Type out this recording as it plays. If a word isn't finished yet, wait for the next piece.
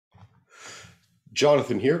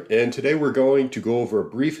Jonathan here, and today we're going to go over a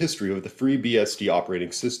brief history of the FreeBSD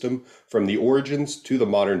operating system from the origins to the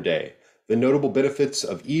modern day, the notable benefits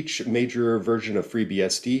of each major version of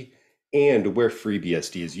FreeBSD, and where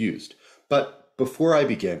FreeBSD is used. But before I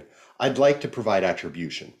begin, I'd like to provide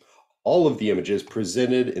attribution. All of the images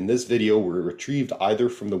presented in this video were retrieved either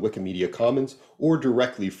from the Wikimedia Commons or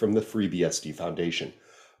directly from the FreeBSD Foundation.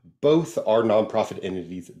 Both are nonprofit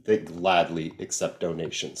entities that gladly accept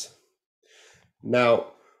donations.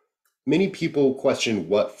 Now, many people question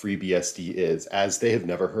what FreeBSD is, as they have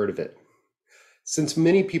never heard of it. Since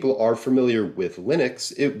many people are familiar with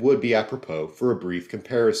Linux, it would be apropos for a brief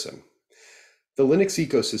comparison. The Linux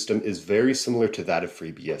ecosystem is very similar to that of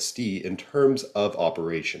FreeBSD in terms of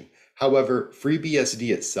operation. However,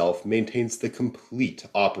 FreeBSD itself maintains the complete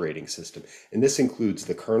operating system, and this includes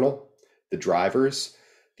the kernel, the drivers,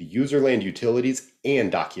 the userland utilities,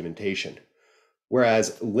 and documentation.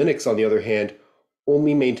 Whereas Linux, on the other hand,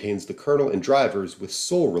 only maintains the kernel and drivers with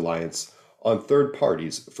sole reliance on third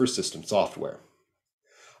parties for system software.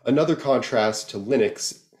 Another contrast to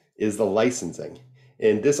Linux is the licensing,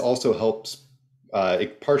 and this also helps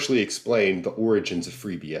partially explain the origins of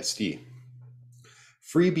FreeBSD.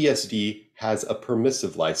 FreeBSD has a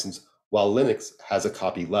permissive license, while Linux has a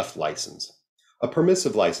copyleft license. A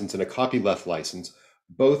permissive license and a copyleft license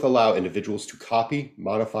both allow individuals to copy,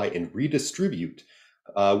 modify, and redistribute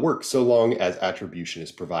work so long as attribution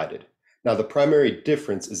is provided. Now, the primary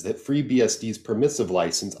difference is that FreeBSD's permissive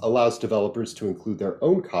license allows developers to include their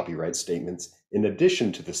own copyright statements in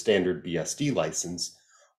addition to the standard BSD license,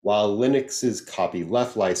 while Linux's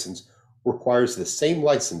copyleft license requires the same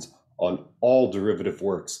license on all derivative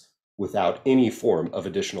works without any form of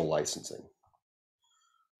additional licensing.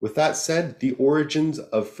 With that said, the origins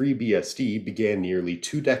of FreeBSD began nearly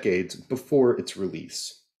 2 decades before its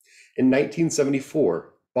release. In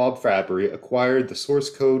 1974, Bob Fabry acquired the source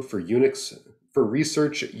code for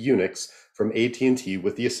Research Unix from AT&T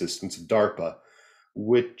with the assistance of DARPA,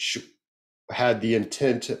 which had the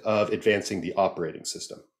intent of advancing the operating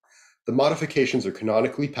system. The modifications are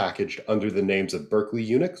canonically packaged under the names of Berkeley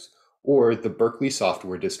Unix or the Berkeley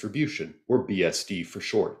Software Distribution, or BSD for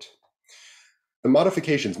short. The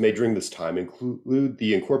modifications made during this time include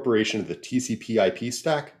the incorporation of the TCP/IP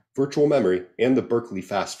stack, virtual memory, and the Berkeley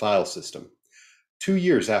fast file system. 2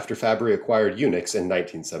 years after Fabry acquired Unix in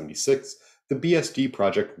 1976, the BSD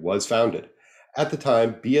project was founded. At the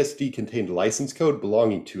time, BSD contained license code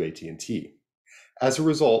belonging to AT&T. As a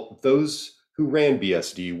result, those who ran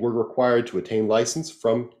BSD were required to attain license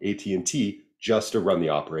from AT&T just to run the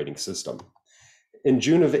operating system. In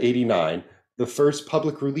June of '89, the first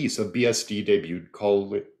public release of BSD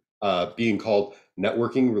debuted, being called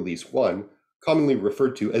Networking Release 1, commonly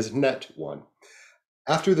referred to as Net 1.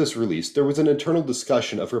 After this release, there was an internal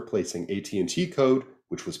discussion of replacing AT&T code,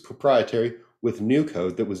 which was proprietary, with new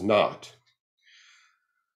code that was not.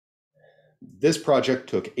 This project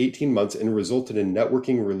took 18 months and resulted in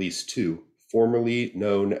Networking Release 2, formerly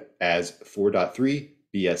known as 4.3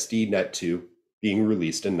 BSD Net 2, being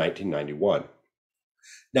released in 1991.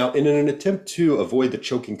 Now, in an attempt to avoid the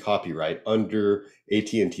choking copyright under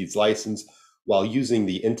AT&T's license, while using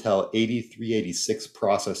the Intel 8386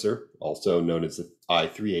 processor, also known as the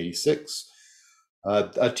i386,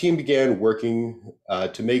 a team began working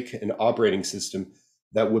to make an operating system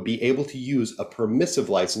that would be able to use a permissive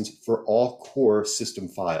license for all core system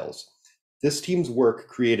files. This team's work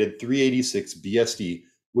created 386 BSD,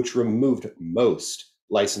 which removed most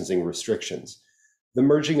licensing restrictions. The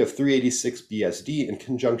merging of 386 BSD in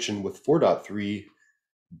conjunction with 4.3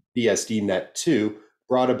 BSD Net 2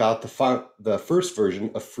 brought about the first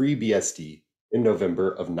version of FreeBSD in November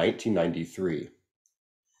of 1993.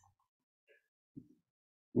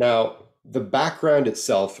 Now, the background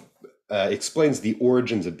itself explains the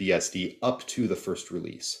origins of BSD up to the first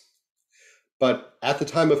release. But at the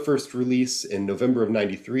time of first release in November of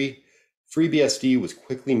 '93, FreeBSD was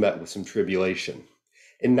quickly met with some tribulation.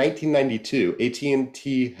 In 1992,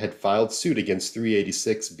 AT&T had filed suit against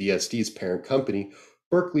 386 BSD's parent company,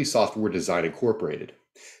 Berkeley Software Design Incorporated.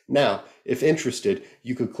 Now, if interested,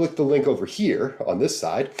 you could click the link over here on this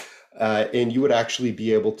side, and you would actually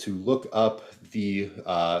be able to look up the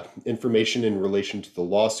information in relation to the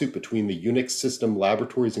lawsuit between the Unix System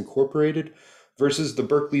Laboratories Incorporated versus the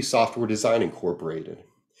Berkeley Software Design Incorporated.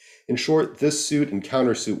 In short, this suit and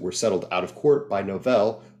countersuit were settled out of court by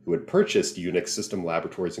Novell, who had purchased Unix System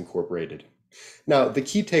Laboratories Incorporated. Now, the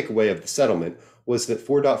key takeaway of the settlement was that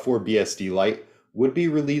 4.4 BSD Lite would be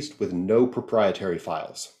released with no proprietary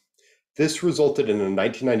files. This resulted in a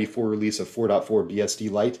 1994 release of 4.4 BSD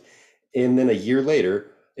Lite, and then a year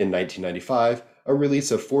later, in 1995, a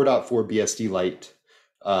release of 4.4 BSD Lite,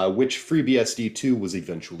 which FreeBSD 2 was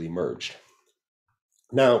eventually merged.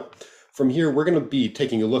 Now, from here, we're going to be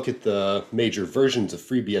taking a look at the major versions of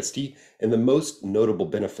FreeBSD and the most notable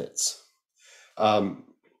benefits.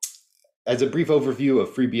 As a brief overview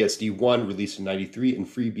of FreeBSD 1, released in 93, and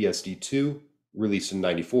FreeBSD 2, released in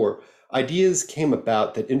 94, ideas came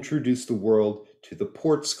about that introduced the world to the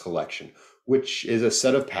ports collection, which is a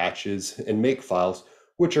set of patches and makefiles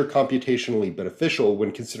which are computationally beneficial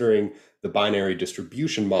when considering the binary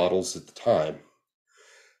distribution models at the time.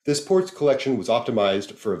 This ports collection was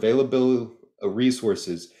optimized for available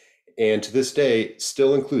resources and to this day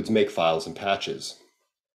still includes makefiles and patches.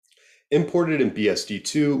 Imported in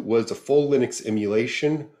BSD2 was a full Linux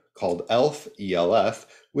emulation called ELF,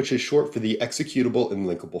 which is short for the executable and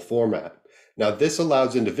linkable format. Now, this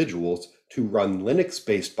allows individuals to run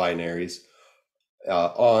Linux-based binaries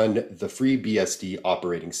on the FreeBSD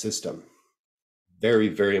operating system. Very,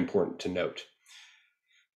 very important to note.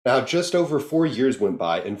 Now, just over 4 years went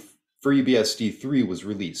by and FreeBSD 3 was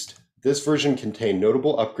released. This version contained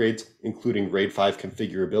notable upgrades, including RAID 5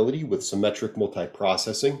 configurability with symmetric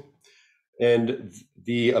multiprocessing, and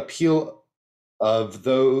the appeal of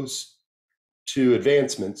those two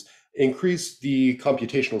advancements increased the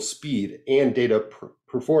computational speed and data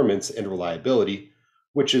performance and reliability,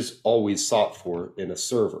 which is always sought for in a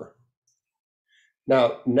server.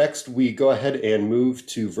 Now, next we go ahead and move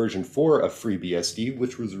to version 4 of FreeBSD,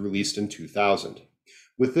 which was released in 2000.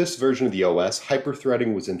 With this version of the OS,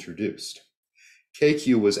 hyperthreading was introduced.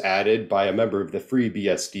 KQ was added by a member of the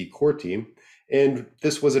FreeBSD core team, and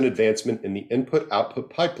this was an advancement in the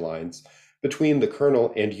input-output pipelines between the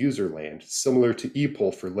kernel and user land, similar to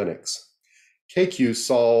ePOL for Linux. KQ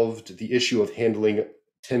solved the issue of handling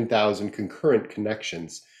 10,000 concurrent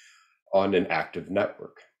connections on an active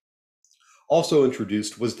network. Also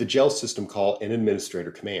introduced was the GEL system call and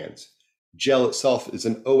administrator commands. GEL itself is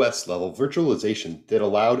an OS-level virtualization that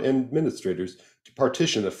allowed administrators to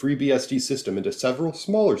partition a FreeBSD system into several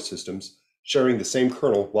smaller systems sharing the same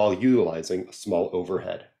kernel while utilizing a small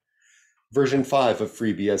overhead. Version 5 of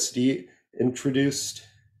FreeBSD introduced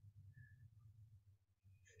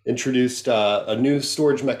a new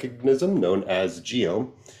storage mechanism known as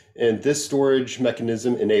Geom, and this storage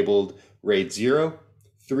mechanism enabled RAID 0,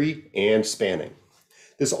 3, and spanning.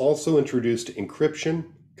 This also introduced encryption,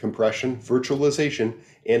 compression, virtualization,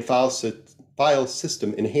 and file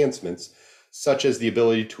system enhancements, such as the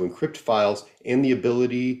ability to encrypt files and the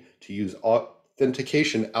ability to use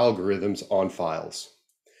authentication algorithms on files.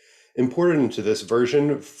 Imported into this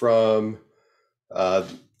version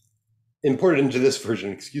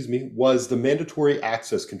was the mandatory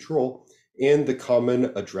access control and the Common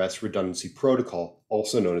Address Redundancy Protocol,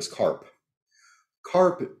 also known as CARP.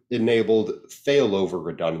 CARP enabled failover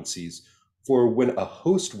redundancies for when a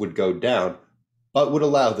host would go down, but would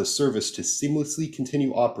allow the service to seamlessly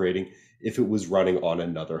continue operating if it was running on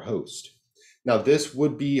another host. Now, this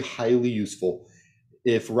would be highly useful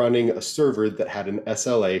if running a server that had an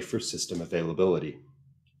SLA for system availability.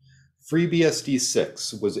 FreeBSD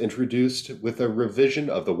 6 was introduced with a revision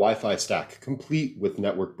of the Wi-Fi stack, complete with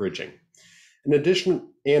network bridging, and additional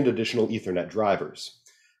Ethernet drivers.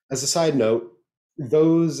 As a side note,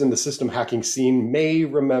 those in the system hacking scene may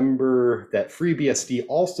remember that FreeBSD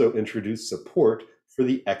also introduced support for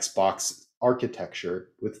the Xbox architecture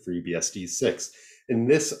with FreeBSD 6, and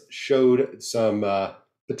this showed some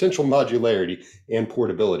potential modularity and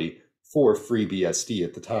portability for FreeBSD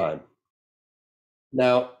at the time.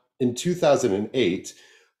 Now, in 2008,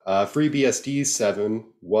 FreeBSD 7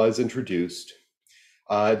 was introduced.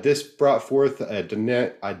 This brought forth a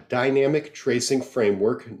dynamic tracing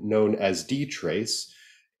framework known as dtrace,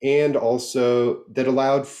 and also that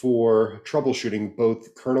allowed for troubleshooting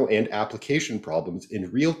both kernel and application problems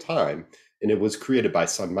in real time, and it was created by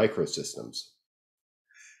Sun Microsystems.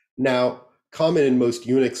 Now, common in most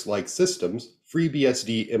Unix-like systems,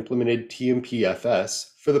 FreeBSD implemented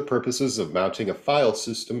TMPFS for the purposes of mounting a file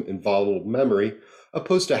system in volatile memory,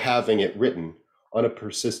 opposed to having it written on a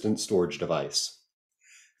persistent storage device.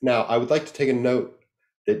 Now, I would like to take a note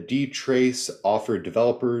that dtrace offered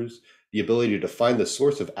developers the ability to find the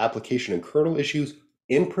source of application and kernel issues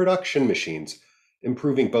in production machines,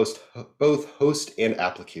 improving both host and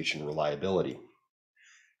application reliability.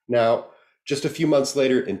 Now, just a few months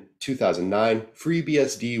later, in 2009,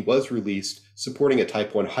 FreeBSD was released, supporting a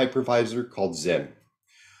Type 1 hypervisor called Zen.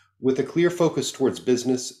 With a clear focus towards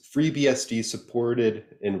business, FreeBSD supported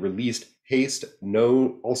and released Haste,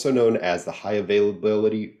 also known as the High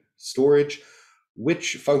Availability Storage,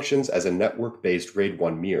 which functions as a network-based RAID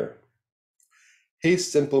 1 mirror.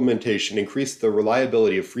 Haste's implementation increased the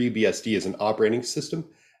reliability of FreeBSD as an operating system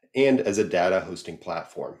and as a data hosting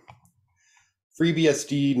platform.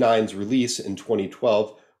 FreeBSD 9's release in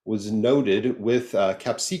 2012 was noted with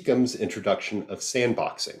Capsicum's introduction of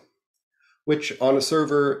sandboxing, which on a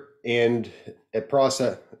server a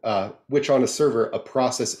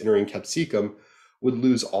process entering Capsicum would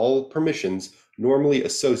lose all permissions normally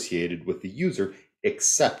associated with the user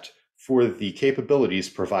except for the capabilities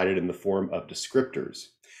provided in the form of descriptors.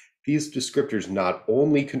 These descriptors not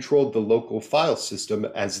only controlled the local file system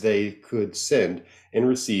as they could send and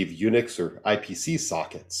receive Unix or IPC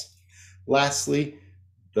sockets. Lastly,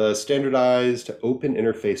 the standardized open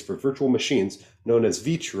interface for virtual machines known as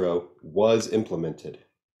vTrue was implemented.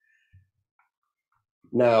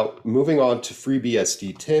 Now, moving on to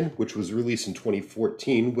FreeBSD 10, which was released in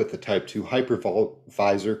 2014 with a Type 2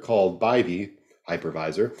 hypervisor called Bivy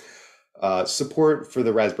hypervisor. Support for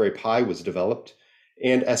the Raspberry Pi was developed,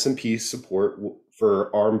 and SMP support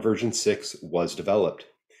for ARM version 6 was developed.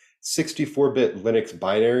 64-bit Linux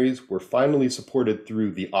binaries were finally supported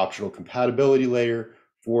through the optional compatibility layer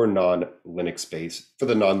for the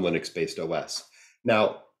non-Linux-based OS.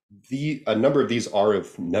 Now, a number of these are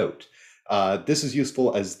of note. This is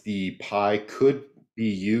useful as the Pi could be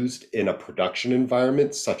used in a production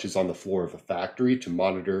environment, such as on the floor of a factory, to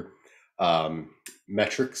monitor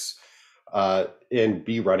metrics and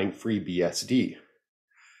be running FreeBSD.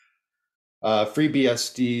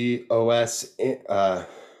 FreeBSD OS,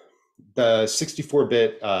 the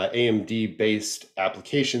 64-bit AMD-based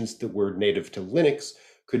applications that were native to Linux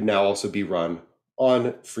could now also be run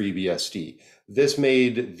on FreeBSD. This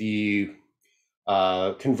made the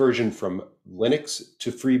conversion from Linux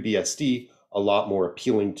to FreeBSD a lot more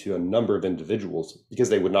appealing to a number of individuals because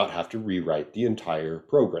they would not have to rewrite the entire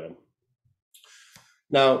program.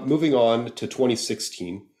 Now, moving on to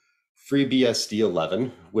 2016, FreeBSD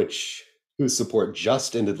 11, whose support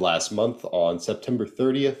just ended last month on September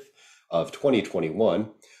 30th of 2021,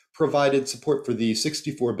 provided support for the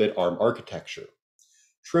 64-bit ARM architecture.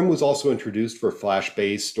 Trim was also introduced for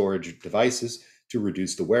flash-based storage devices to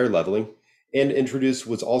reduce the wear leveling, and introduced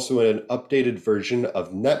was also an updated version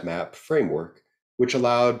of NetMap framework, which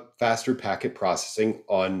allowed faster packet processing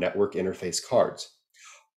on network interface cards.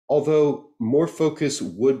 Although more focus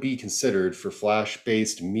would be considered for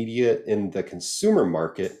flash-based media in the consumer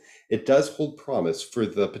market, it does hold promise for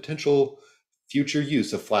the potential future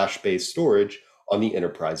use of flash-based storage on the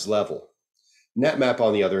enterprise level. NetMap,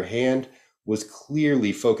 on the other hand, was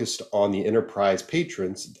clearly focused on the enterprise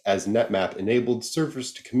patrons as NetMap enabled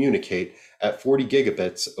servers to communicate at 40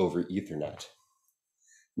 gigabits over Ethernet.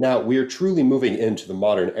 Now, we are truly moving into the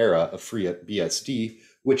modern era of FreeBSD,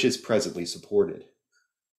 which is presently supported.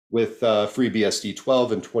 With FreeBSD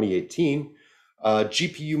 12 in 2018,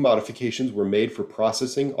 GPU modifications were made for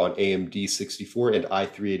processing on AMD 64 and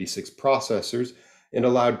i386 processors and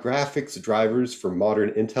allowed graphics drivers for modern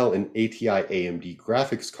Intel and ATI AMD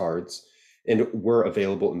graphics cards and were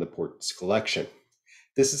available in the ports collection.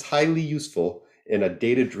 This is highly useful in a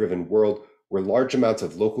data-driven world where large amounts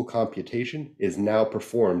of local computation is now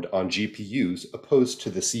performed on GPUs opposed to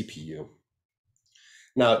the CPU.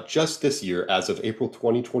 Now, just this year, as of April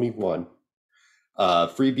 2021,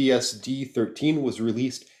 FreeBSD 13 was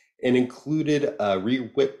released and included a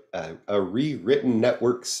rewritten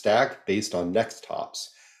network stack based on Nexttops.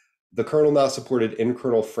 The kernel now supported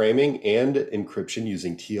in-kernel framing and encryption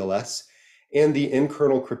using TLS, and the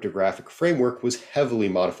in-kernel cryptographic framework was heavily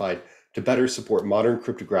modified to better support modern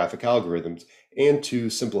cryptographic algorithms and to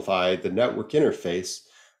simplify the interface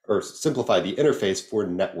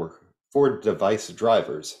for device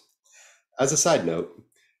drivers. As a side note,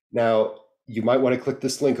 now you might want to click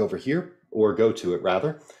this link over here, or go to it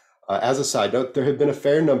rather. As a side note, there have been a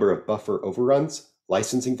fair number of buffer overruns,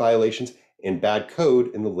 licensing violations, and bad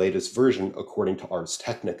code in the latest version according to Ars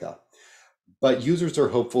Technica. But users are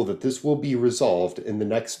hopeful that this will be resolved in the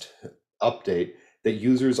next update that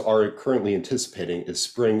users are currently anticipating is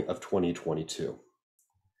spring of 2022.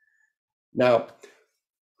 Now,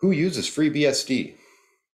 who uses FreeBSD?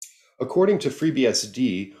 According to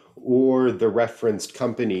FreeBSD or the referenced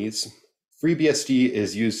companies, FreeBSD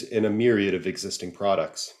is used in a myriad of existing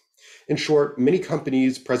products. In short, many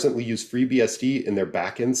companies presently use FreeBSD in their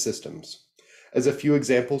back-end systems. As a few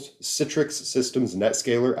examples, Citrix Systems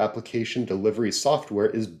NetScaler application delivery software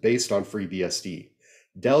is based on FreeBSD.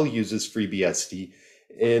 Dell uses FreeBSD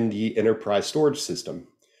in the enterprise storage system.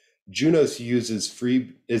 Junos is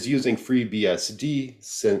using FreeBSD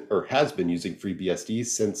has been using FreeBSD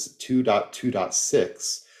since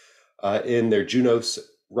 2.2.6 in their Junos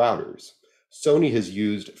routers. Sony has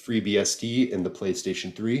used FreeBSD in the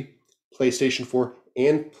PlayStation 3. PlayStation 4,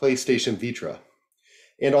 and PlayStation Vita.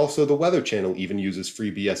 And also the Weather Channel even uses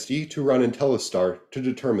FreeBSD to run IntelliStar to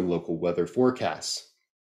determine local weather forecasts.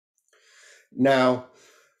 Now,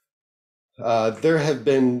 there have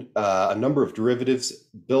been a number of derivatives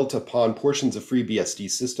built upon portions of FreeBSD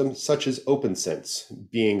systems, such as OpenSense,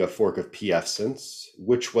 being a fork of pfSense,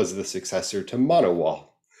 which was the successor to MonoWall.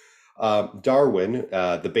 Darwin,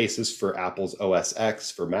 the basis for Apple's OS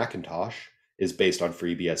X for Macintosh, is based on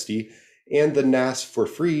FreeBSD, and the NAS for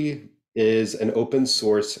free is an open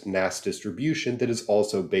source NAS distribution that is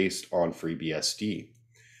also based on FreeBSD.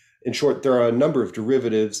 In short, there are a number of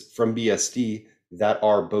derivatives from BSD that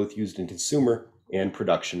are both used in consumer and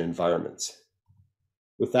production environments.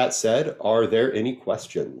 With that said, are there any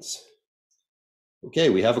questions? Okay,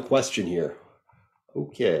 we have a question here.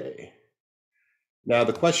 Okay. Now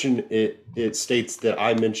the question, it states that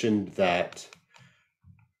I mentioned that,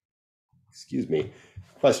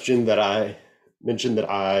 question that I mentioned that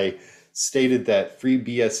I stated that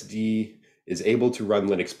FreeBSD is able to run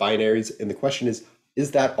Linux binaries, and the question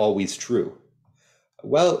is that always true?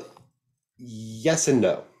 Well, yes and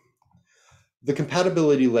no. The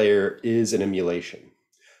compatibility layer is an emulation.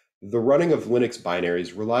 The running of Linux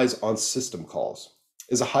binaries relies on system calls.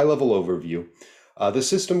 As a high-level overview, the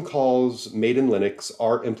system calls made in Linux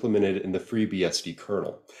are implemented in the FreeBSD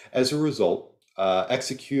kernel. As a result,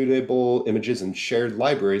 executable images and shared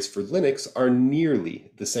libraries for Linux are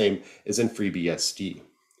nearly the same as in FreeBSD.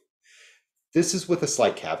 This is with a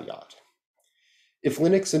slight caveat. If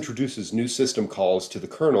Linux introduces new system calls to the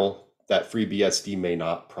kernel that FreeBSD may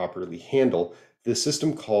not properly handle, the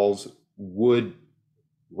system calls would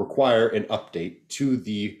require an update to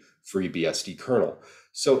the FreeBSD kernel.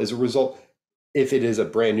 So as a result, if it is a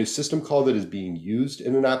brand new system call that is being used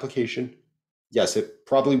in an application, yes, it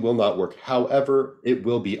probably will not work. However, it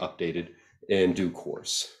will be updated in due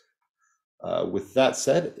course. With that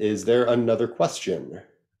said, is there another question?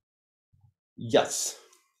 Yes.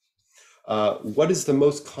 What is the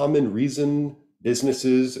most common reason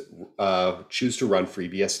businesses choose to run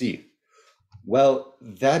FreeBSD? Well,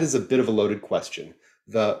 that is a bit of a loaded question.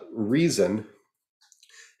 The reason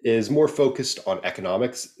is more focused on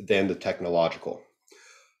economics than the technological.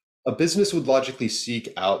 A business would logically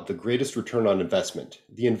seek out the greatest return on investment.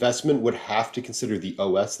 The investment would have to consider the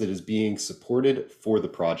OS that is being supported for the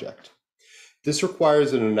project. This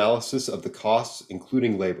requires an analysis of the costs,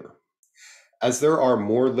 including labor. As there are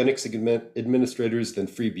more Linux administrators than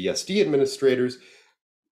FreeBSD administrators,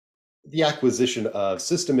 the acquisition of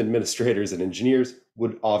system administrators and engineers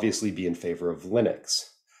would obviously be in favor of Linux.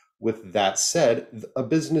 With that said, a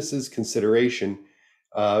business's consideration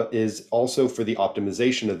is also for the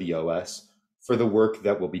optimization of the OS for the work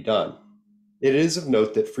that will be done. It is of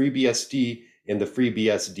note that FreeBSD and the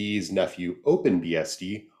FreeBSD's nephew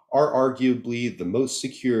OpenBSD are arguably the most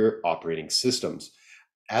secure operating systems.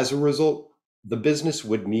 As a result, the business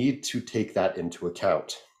would need to take that into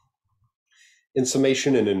account. In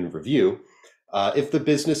summation and in review, if the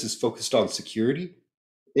business is focused on security,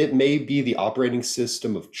 it may be the operating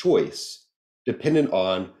system of choice, dependent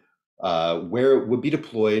on where it would be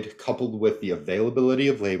deployed, coupled with the availability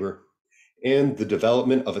of labor and the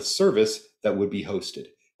development of a service that would be hosted.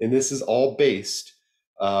 And this is all based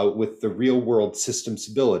with the real-world system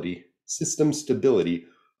stability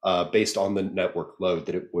based on the network load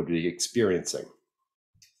that it would be experiencing.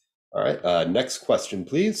 All right, next question,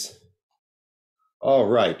 please. All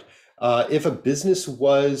right, if a business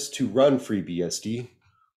was to run FreeBSD,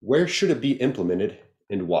 where should it be implemented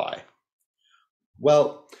and why?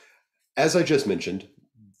 Well, as I just mentioned,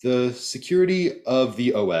 the security of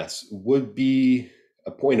the OS would be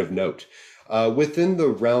a point of note. Within the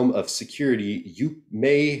realm of security, you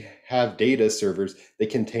may have data servers that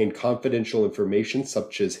contain confidential information,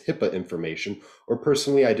 such as HIPAA information or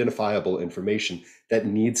personally identifiable information that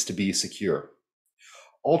needs to be secure.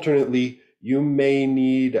 Alternately, you may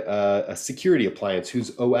need a security appliance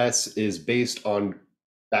whose OS is based on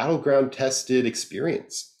battleground tested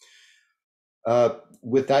experience.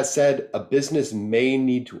 With that said, a business may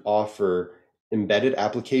need to offer embedded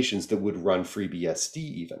applications that would run FreeBSD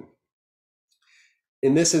even.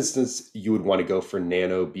 In this instance, you would want to go for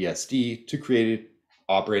Nano BSD to create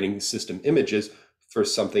operating system images for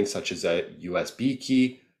something such as a USB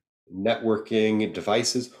key, networking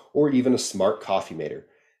devices, or even a smart coffee maker.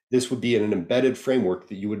 This would be in an embedded framework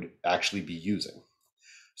that you would actually be using.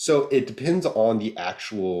 So it depends on the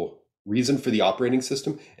actual reason for the operating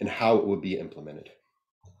system and how it would be implemented.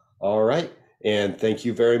 All right, and thank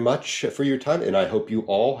you very much for your time, and I hope you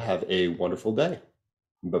all have a wonderful day.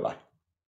 Bye-bye.